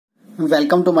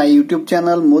Welcome to my YouTube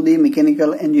channel Modi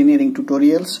Mechanical Engineering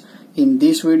Tutorials. In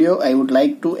this video I would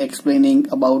like to explaining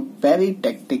about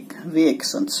peritectic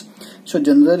reactions. So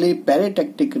generally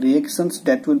peritectic reactions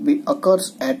that will be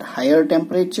occurs at higher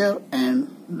temperature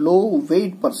and low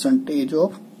weight percentage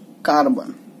of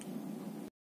carbon.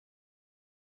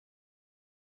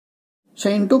 So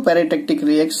into peritectic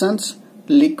reactions,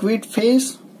 liquid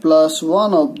phase plus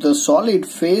one of the solid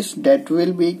phase that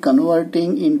will be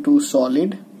converting into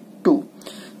solid 2.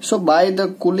 So by the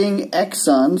cooling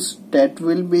actions that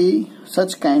will be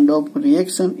such kind of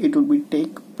reaction it will be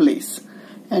take place,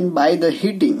 and by the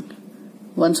heating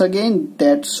once again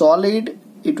that solid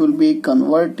it will be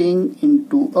converting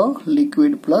into a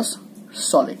liquid plus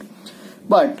solid.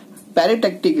 But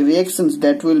peritectic reactions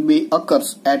that will be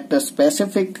occurs at the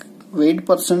specific weight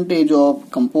percentage of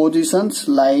compositions,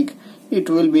 like it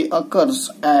will be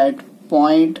occurs at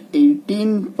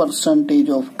 0.18 percentage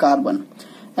of carbon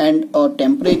and a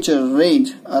temperature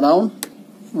range around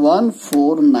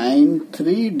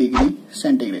 1493 degree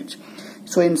centigrade.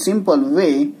 So in simple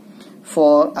way,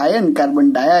 for iron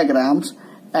carbon diagrams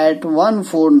at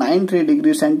 1493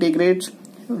 degree centigrade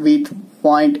with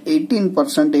 0.18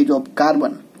 percentage of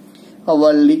carbon,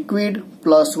 our liquid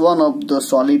plus one of the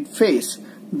solid phase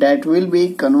that will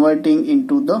be converting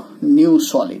into the new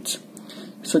solids.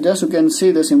 So just you can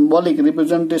see the symbolic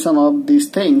representation of these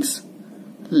things,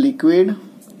 liquid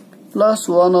plus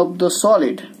one of the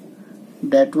solid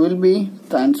that will be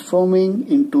transforming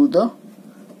into the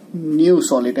new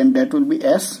solid, and that will be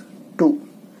S2.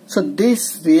 So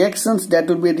these reactions that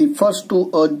will be refers to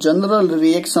a general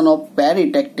reaction of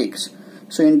peritectics.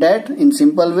 So in that, in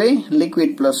simple way,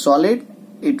 liquid plus solid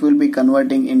it will be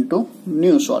converting into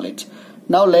new solids.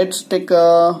 Now let's take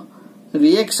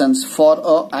reactions for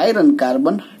a iron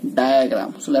carbon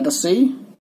diagram. So let us see.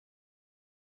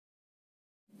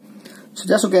 So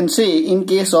just you can see in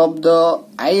case of the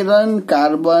iron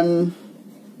carbon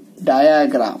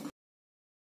diagram,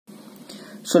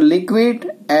 so liquid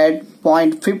at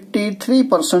 0.53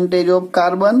 percentage of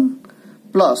carbon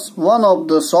plus one of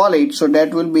the solid, so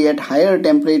that will be at higher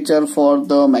temperature for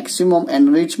the maximum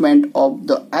enrichment of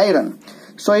the iron.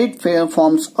 So it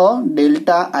forms a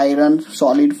delta iron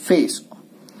solid phase,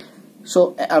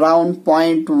 so around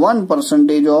 0.1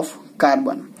 percentage of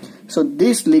carbon. So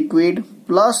this liquid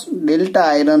plus delta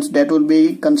irons that will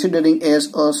be considering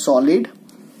as a solid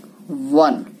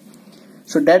 1.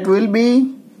 So that will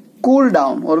be cooled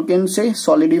down, or you can say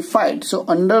solidified. So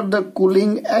under the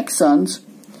cooling actions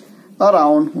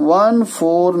around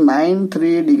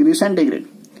 1493 degree centigrade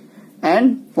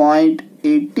and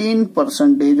 0.18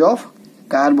 percentage of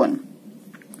carbon.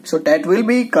 So that will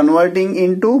be converting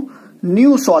into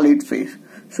new solid phase.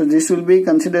 So this will be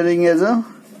considering as a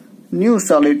new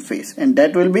solid phase, and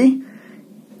that will be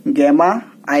gamma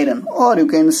iron, or you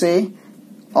can say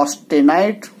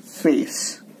austenite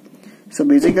phase. So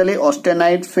basically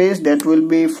austenite phase that will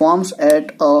be forms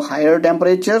at a higher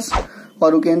temperatures,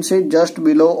 or you can say just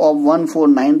below of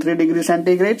 1493 degree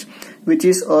centigrade, which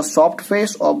is a soft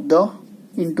phase of the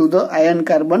into the iron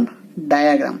carbon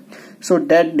diagram. So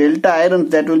that delta iron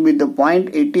that will be the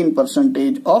 0.18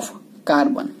 percentage of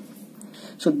carbon.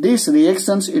 So these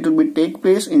reactions it will be take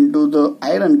place into the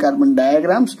iron carbon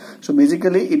diagrams. So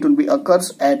basically it will be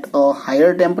occurs at a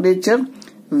higher temperature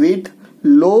with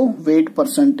low weight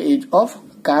percentage of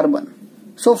carbon.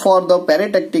 So for the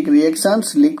peritectic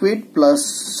reactions, liquid plus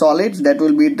solids that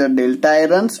will be the delta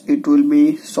irons, it will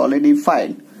be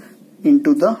solidified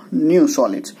into the new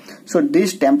solids. So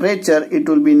this temperature it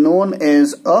will be known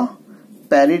as a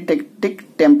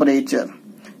peritectic temperature,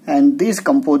 and these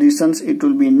compositions it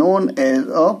will be known as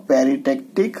a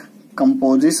peritectic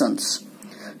compositions.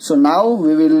 So now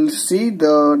we will see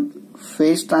the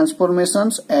phase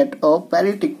transformations at a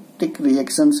peritectic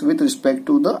reactions with respect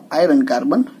to the iron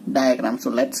carbon diagram.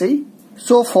 So let's see.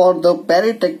 So for the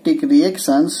peritectic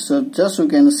reactions, so just you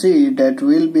can see that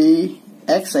will be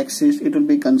x-axis it will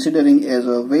be considering as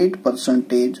a weight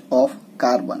percentage of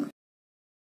carbon,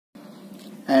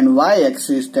 and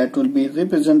y-axis that will be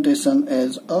representation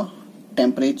as a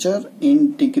temperature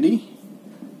in degree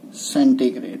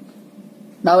centigrade.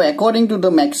 Now according to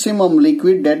the maximum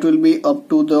liquid that will be up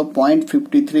to the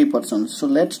 0.53%. So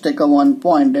let's take a one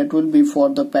point that will be for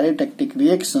the peritectic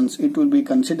reactions it will be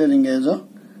considering as a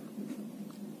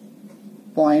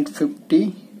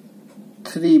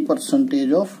 0.53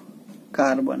 percentage of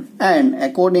carbon, and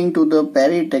according to the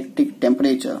peritectic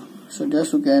temperature, so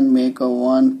just you can make a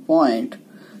 1 point.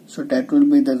 So that will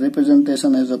be the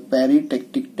representation as a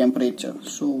peritectic temperature.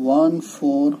 So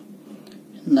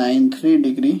 1493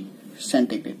 degree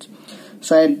centigrade.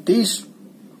 So at this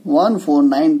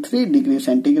 1493 degrees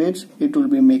centigrade, it will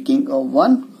be making a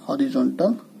one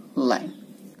horizontal line.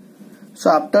 So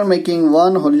after making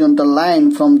one horizontal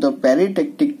line from the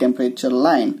peritectic temperature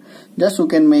line, just you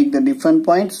can make the different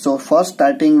points. So first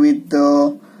starting with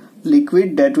the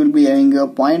liquid, that will be having a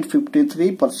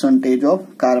 0.53%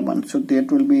 of carbon. So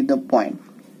that will be the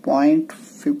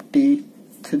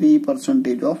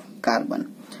 0.53% of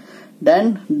carbon.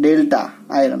 Then delta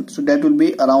iron, so that will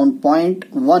be around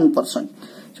 0.1%.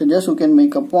 So just you can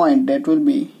make a point that will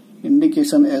be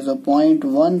indication as a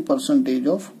 0.1%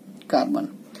 of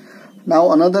carbon.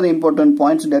 Now another important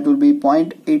point, that will be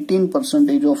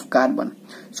 0.18% of carbon.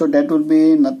 So that will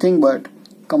be nothing but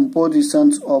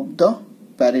compositions of the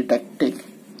peritectic.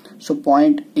 So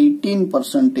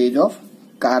 0.18% of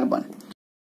carbon.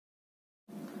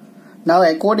 Now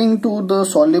according to the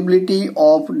solubility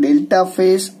of delta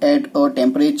phase at a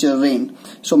temperature range,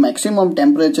 so maximum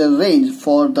temperature range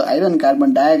for the iron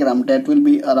carbon diagram, that will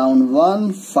be around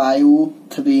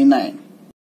 1539.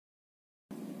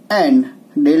 And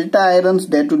delta irons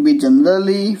that will be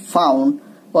generally found,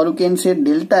 or you can say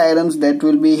delta irons that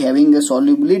will be having a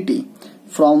solubility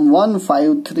from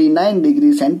 1539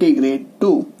 degree centigrade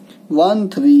to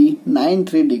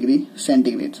 1393 degree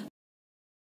centigrade.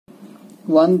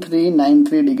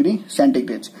 1393 degree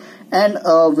centigrade, and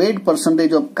a weight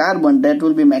percentage of carbon that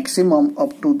will be maximum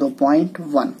up to the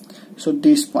 0.1. So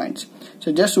these points.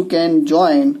 So just you can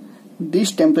join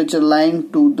this temperature line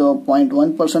to the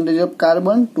 0.1% of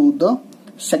carbon to the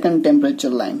second temperature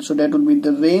line. So that will be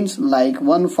the range like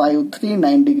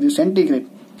 1539 degree centigrade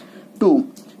to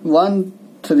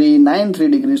 1393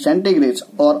 degree centigrade,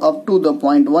 or up to the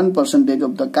 0.1%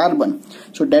 of the carbon.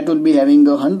 So that will be having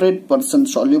a 100%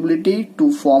 solubility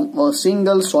to form a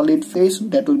single solid phase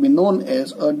that will be known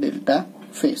as a delta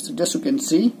phase. Just you can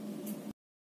see.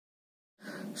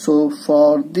 So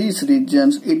for these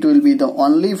regions, it will be the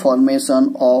only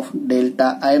formation of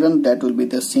delta iron, that will be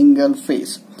the single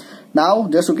phase. Now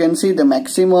just you can see the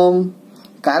maximum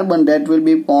carbon, that will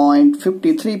be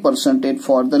 0.53%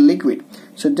 for the liquid.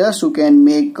 So just you can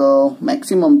make a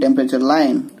maximum temperature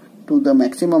line to the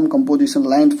maximum composition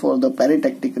line for the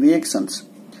peritectic reactions.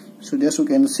 So just you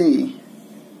can see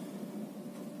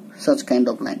such kind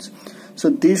of lines. So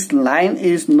this line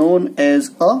is known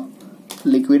as a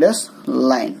liquidus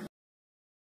line.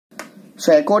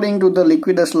 So according to the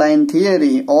liquidus line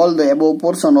theory, all the above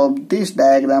portion of this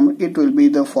diagram, it will be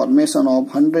the formation of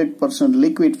 100%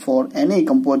 liquid for any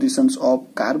compositions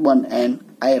of carbon and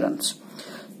irons.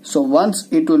 So once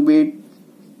it will be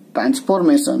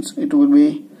transformations, it will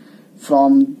be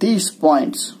from these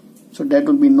points. So that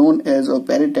will be known as a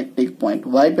peritectic point.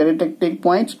 Why peritectic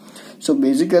points? So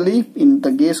basically in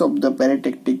the case of the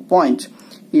peritectic points,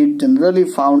 it generally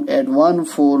found at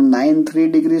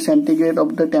 1493 degrees centigrade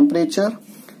of the temperature,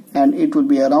 and it will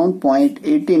be around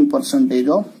 0.18%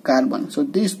 of carbon. So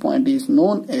this point is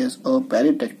known as a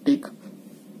peritectic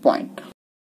point.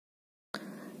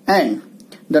 And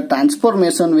the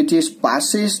transformation which is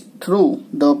passes through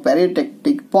the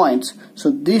peritectic points,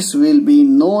 so this will be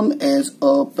known as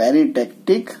a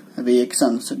peritectic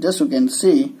reaction. So just you can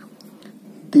see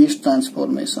these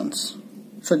transformations.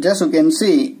 So just you can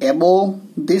see above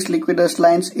these liquidus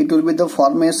lines, it will be the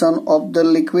formation of the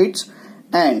liquids,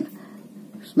 and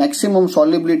maximum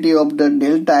solubility of the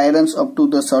delta irons up to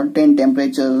the certain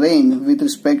temperature range with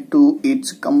respect to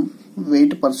its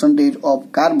weight percentage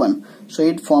of carbon. So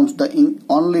it forms the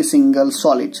only single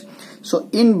solids. So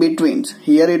in between,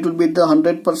 here it will be the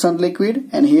 100% liquid,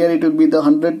 and here it will be the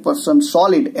 100%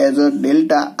 solid as a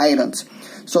delta irons.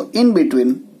 So in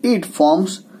between, it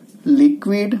forms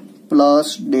liquid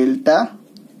plus delta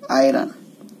iron.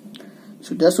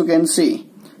 So just you can see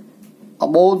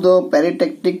above the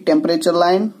peritectic temperature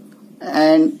line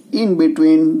and in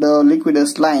between the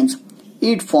liquidus lines,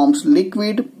 it forms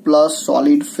liquid plus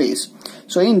solid phase.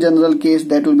 So in general case,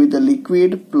 that will be the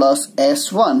liquid plus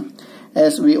S1,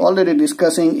 as we already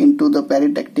discussing into the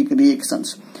peritectic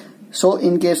reactions. So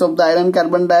in case of the iron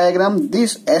carbon diagram,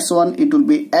 this S1, it will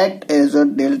be act as a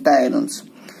delta irons.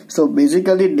 So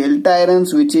basically delta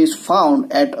irons which is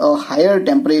found at a higher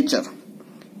temperature.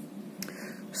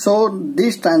 So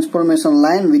this transformation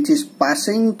line which is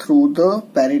passing through the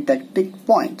peritectic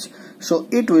points, so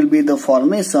it will be the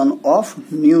formation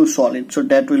of new solid. So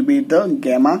that will be the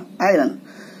gamma iron.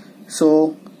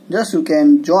 So just you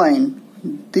can join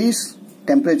this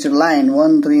temperature line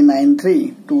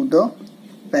 1393 to the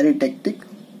peritectic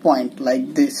point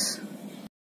like this.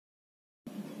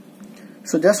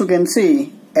 So just you can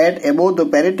see at above the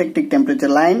peritectic temperature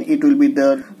line, it will be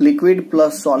the liquid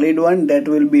plus solid one, that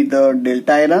will be the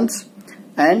delta irons,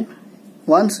 and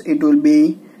once it will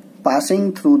be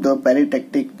passing through the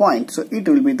peritectic point. So it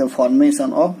will be the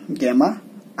formation of gamma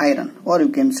iron, or you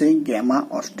can say gamma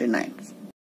austenite.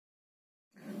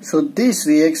 So these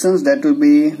reactions, that will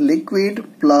be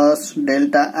liquid plus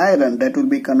delta iron, that will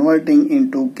be converting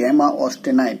into gamma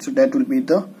austenite. So that will be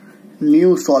the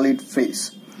new solid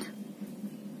phase.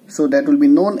 So that will be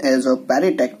known as a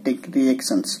peritectic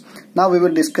reactions. Now we were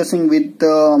discussing with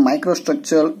the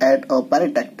microstructure at a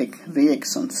peritectic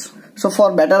reactions. So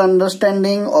for better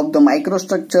understanding of the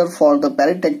microstructure for the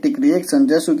peritectic reaction,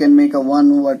 just you can make a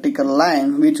one vertical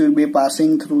line which will be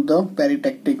passing through the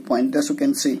peritectic point, just you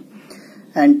can see,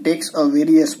 and takes a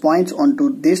various points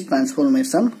onto this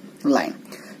transformation line.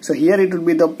 So here it will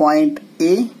be the point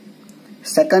A,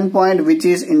 second point which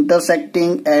is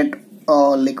intersecting at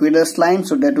a liquidus line,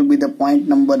 so that will be the point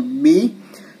number B.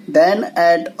 Then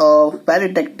at a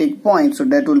peritectic point, so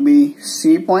that will be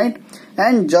C point,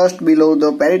 and just below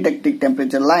the peritectic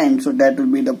temperature line, so that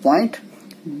will be the point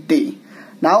D.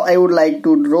 Now I would like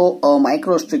to draw a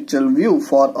microstructural view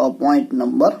for a point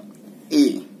number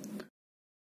A.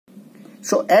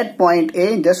 So at point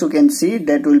A, just you can see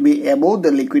that will be above the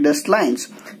liquidus lines.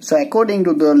 So according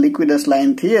to the liquidus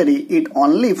line theory, it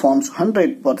only forms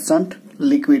 100%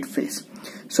 liquid phase.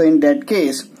 So in that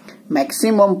case,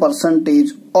 maximum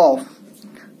percentage of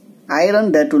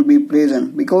iron that will be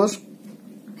present, because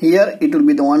here it will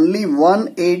be the only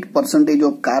 1/8%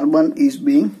 of carbon is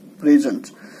being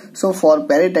present. So for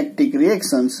peritectic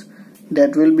reactions,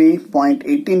 that will be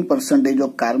 0.18%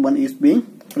 of carbon is being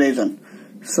present.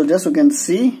 So just you can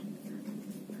see,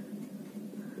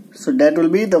 so that will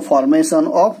be the formation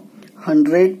of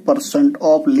 100%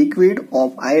 of liquid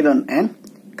of iron and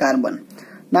carbon.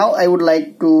 Now I would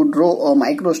like to draw a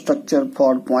microstructure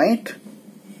for point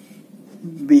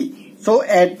B. So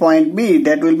at point B,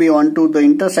 that will be onto the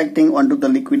intersecting onto the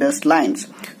liquidus lines.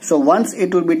 So once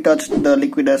it will be touched the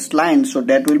liquidus lines, so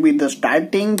that will be the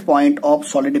starting point of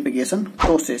solidification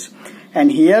process.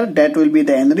 And here that will be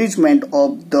the enrichment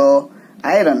of the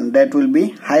iron, that will be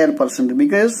higher percentage,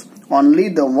 because only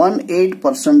the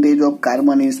 1/8% of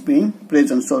carbon is being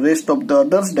present. So rest of the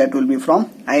others, that will be from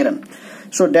iron.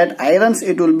 So that irons,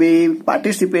 it will be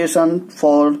participation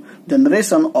for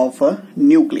generation of a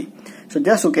nuclei. So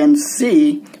just you can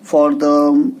see for the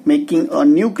making a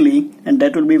nuclei, and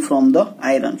that will be from the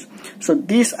irons. So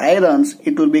these irons,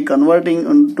 it will be converting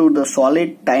into the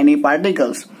solid tiny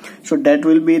particles. So that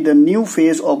will be the new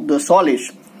phase of the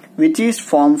solids, which is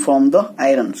formed from the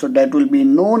iron. So that will be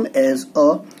known as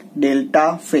a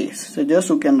delta phase. So just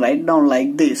you can write down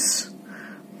like this.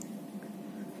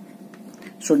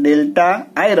 So delta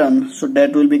iron, so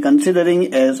that will be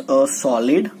considering as a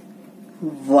solid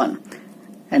 1.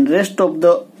 And rest of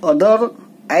the other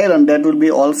iron, that will be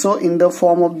also in the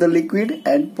form of the liquid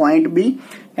at point B,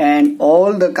 and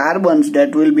all the carbons,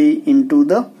 that will be into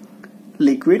the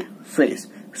liquid phase.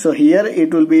 So here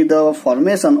it will be the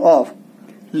formation of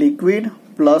liquid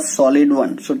plus solid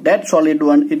 1. So that solid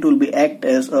 1, it will be act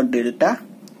as a delta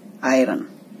iron.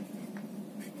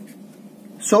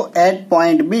 So at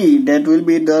point B, that will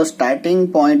be the starting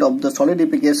point of the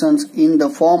solidifications in the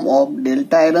form of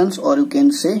delta irons, or you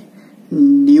can say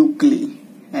nuclei,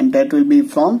 and that will be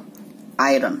from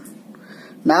iron.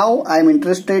 Now I am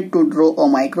interested to draw a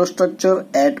microstructure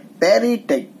at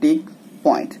peritectic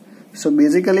point. So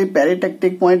basically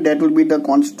peritectic point, that will be the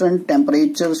constant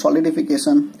temperature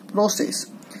solidification process.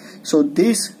 So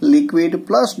this liquid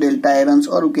plus delta irons,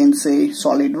 or you can say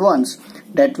solid ones,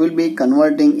 that will be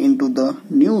converting into the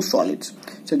new solids.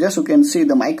 So just you can see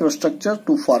the microstructure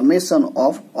to formation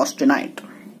of austenite.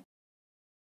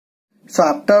 So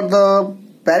after the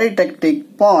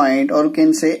peritectic point, or you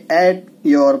can say at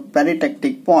your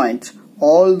peritectic points,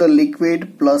 all the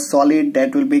liquid plus solid,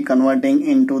 that will be converting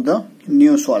into the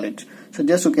new solids. So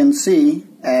just you can see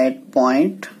at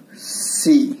point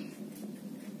C.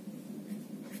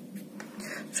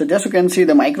 So just you can see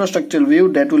the microstructural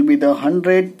view, that will be the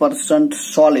 100%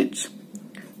 solids,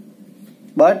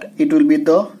 but it will be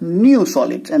the new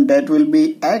solids, and that will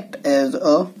be act as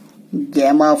a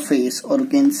gamma phase, or you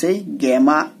can say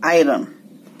gamma iron,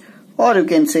 or you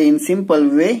can say in simple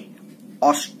way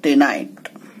austenite.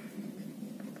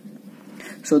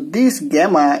 So this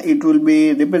gamma, it will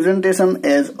be representation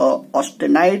as a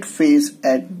austenite phase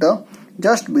at the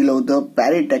just below the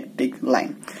peritectic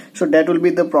line. So that will be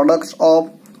the products of,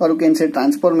 or you can say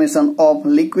transformation of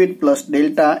liquid plus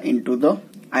delta into the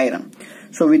iron.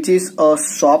 So which is a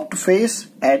soft phase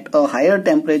at a higher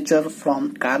temperature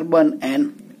from carbon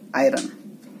and iron.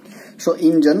 So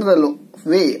in general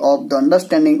way of the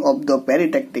understanding of the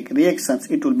peritectic reactions,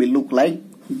 it will be look like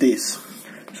this.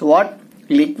 So what?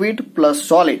 Liquid plus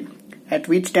solid at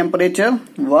which temperature?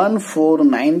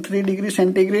 1493 degrees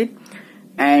centigrade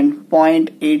and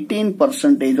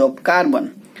 0.18% of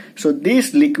carbon. So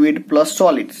this liquid plus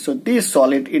solid. So this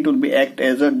solid, it will be act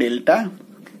as a delta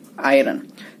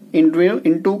iron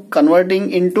into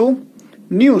converting into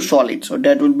new solid. So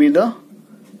that will be the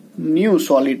new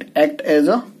solid act as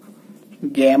a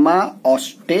gamma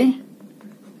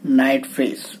austenite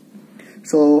phase.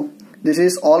 So this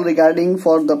is all regarding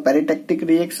for the peritectic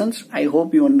reactions. I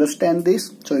hope you understand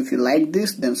this. So if you like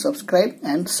this, then subscribe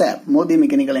and share more the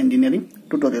mechanical engineering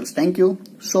tutorials. Thank you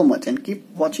so much and keep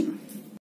watching.